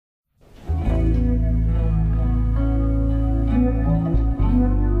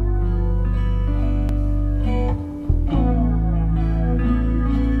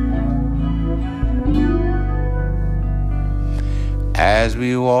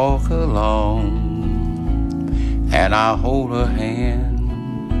we walk along, and I hold her hand,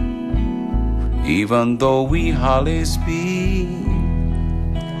 even though we hardly speak.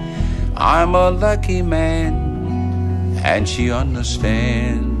 I'm a lucky man, and she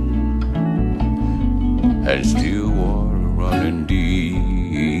understands, and still water running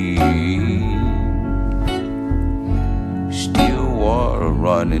deep, still water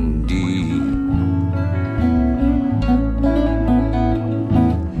running deep.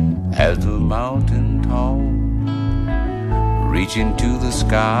 As the mountain tall, reaching to the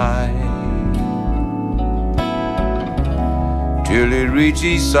sky, till it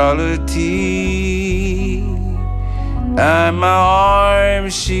reaches solitude, and my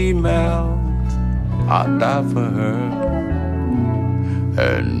arms she melts. I'll die for her,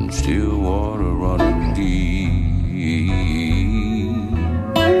 and still water running deep,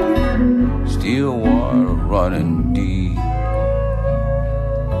 still water running deep.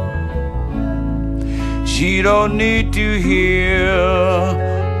 She don't need to hear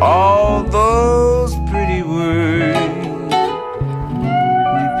all those pretty words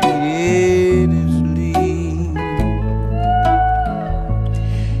repeated in sleep.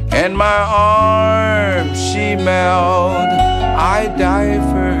 In my arms she melt, I die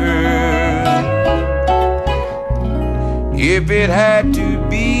for her. If it had to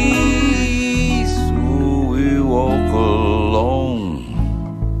be, so we walk alone,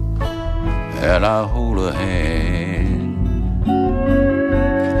 and I hold her hand,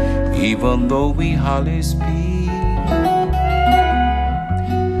 even though we hardly speak.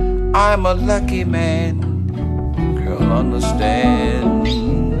 I'm a lucky man, girl understands,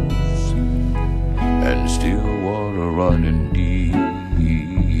 and still water running deep,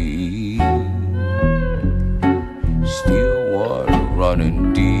 still water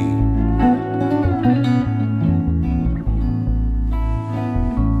running deep.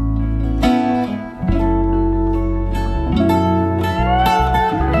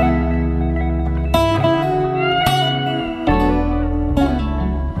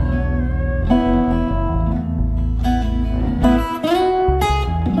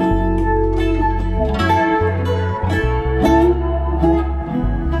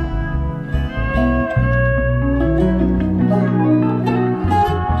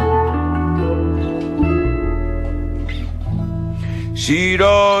 She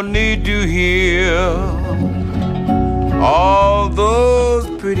don't need to hear all those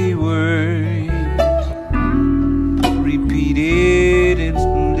pretty words repeated in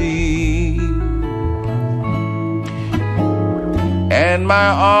sleep. And my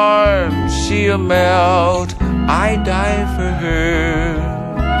arms she'll melt, I die for her.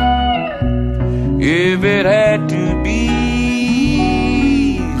 If it had to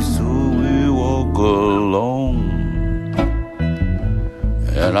be, so we walk alone,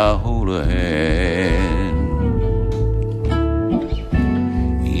 and I hold her hand,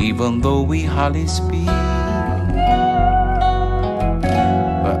 even though we hardly speak.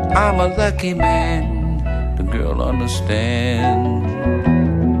 But I'm a lucky man, the girl understands,